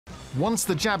Once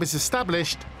the jab is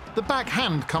established, the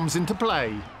backhand comes into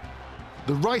play.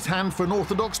 The right hand for an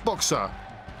orthodox boxer,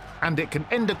 and it can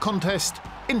end a contest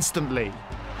instantly.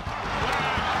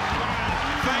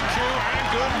 Thank you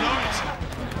and good night.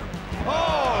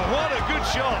 Oh, what a good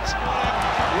shot.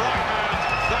 Right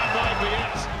hand, that might be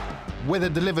it. Whether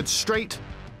delivered straight,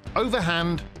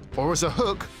 overhand, or as a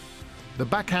hook, the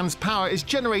backhand's power is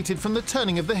generated from the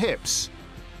turning of the hips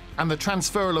and the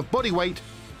transferal of body weight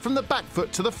from the back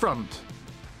foot to the front.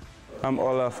 I'm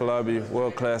Ola Afolabi,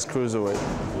 world-class cruiserweight.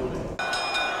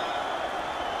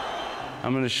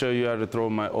 I'm going to show you how to throw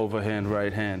my overhand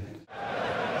right hand.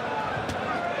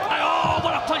 Oh,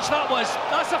 what a punch that was!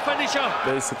 That's a finisher!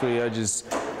 Basically,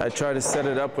 I try to set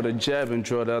it up with a jab and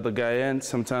draw the other guy in.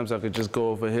 Sometimes I could just go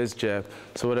over his jab.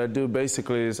 So what I do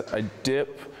basically is I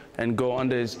dip and go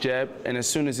under his jab, and as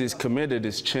soon as he's committed,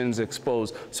 his chin's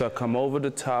exposed. So I come over the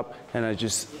top and I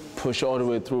just push all the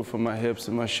way through from my hips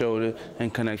and my shoulder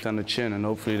and connect on the chin, and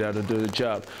hopefully that'll do the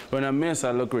job. When I miss,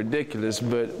 I look ridiculous,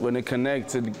 but when it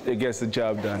connects, it gets the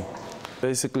job done.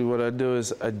 Basically what I do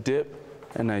is I dip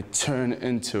and I turn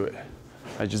into it.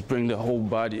 I just bring the whole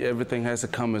body. Everything has to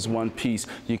come as one piece.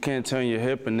 You can't turn your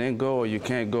hip and then go, or you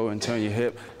can't go and turn your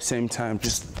hip same time,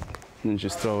 just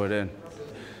throw it in.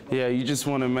 Yeah, you just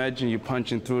want to imagine you're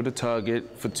punching through the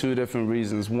target for two different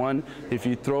reasons. One, if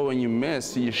you throw and you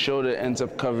miss, your shoulder ends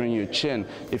up covering your chin.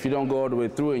 If you don't go all the way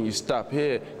through and you stop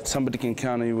here, somebody can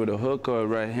counter you with a hook or a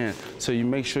right hand. So you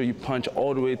make sure you punch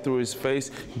all the way through his face,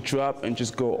 drop, and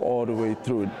just go all the way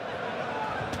through it.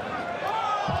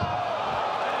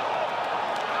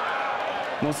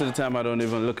 Most of the time, I don't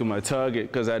even look at my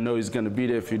target because I know he's going to be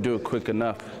there if you do it quick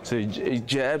enough. So he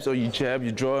jabs, or you jab,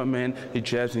 you draw him in, he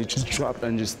jabs, and you just drop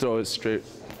and just throw it straight.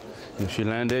 And if you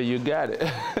land there, you got it.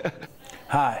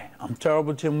 Hi, I'm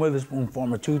Terrible Tim Witherspoon,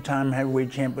 former two-time heavyweight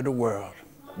champion of the world.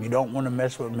 You don't want to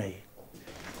mess with me.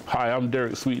 Hi, I'm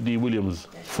Derek Sweet D. Williams,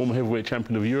 former heavyweight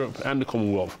champion of Europe and the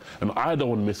Commonwealth, and I don't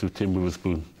want to mess with Tim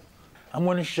Witherspoon. I'm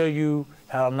going to show you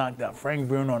how I knocked out Frank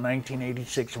Bruno in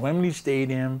 1986, Wembley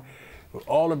Stadium.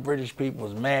 All the British people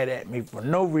was mad at me for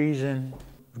no reason.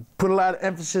 Put a lot of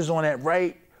emphasis on that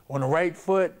on the right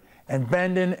foot, and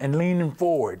bending and leaning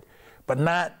forward, but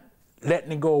not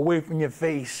letting it go away from your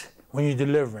face when you're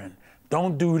delivering.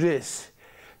 Don't do this.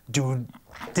 Do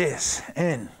this,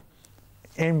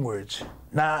 inwards,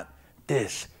 not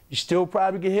this. You still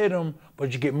probably can hit him,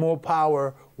 but you get more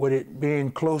power with it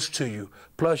being close to you.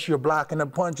 Plus, you're blocking a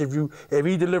punch. If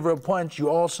he deliver a punch, you're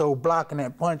also blocking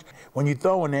that punch. When you're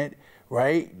throwing it,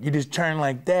 right, you just turn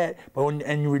like that,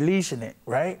 and you're releasing it,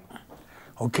 right?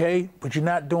 Okay? But you're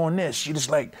not doing this. You're just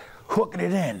like hooking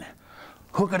it in.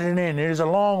 Hooking it in. There's a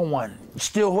long one. You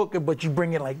still hook it, but you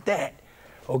bring it like that,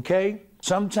 okay?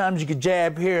 Sometimes you can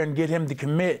jab here and get him to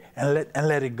commit and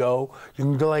let it go. You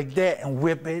can go like that and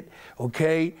whip it,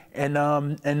 okay?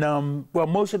 Well,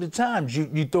 most of the times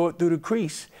you throw it through the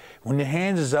crease. When your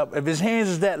hands is up, if his hands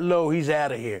is that low, he's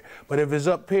out of here. But if it's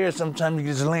up here, sometimes you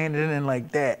just land it in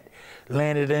like that.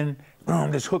 Land it in,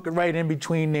 boom, just hook it right in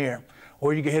between there.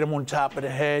 Or you can hit him on top of the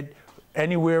head,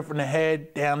 anywhere from the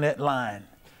head down that line.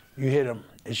 You hit him,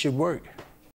 it should work.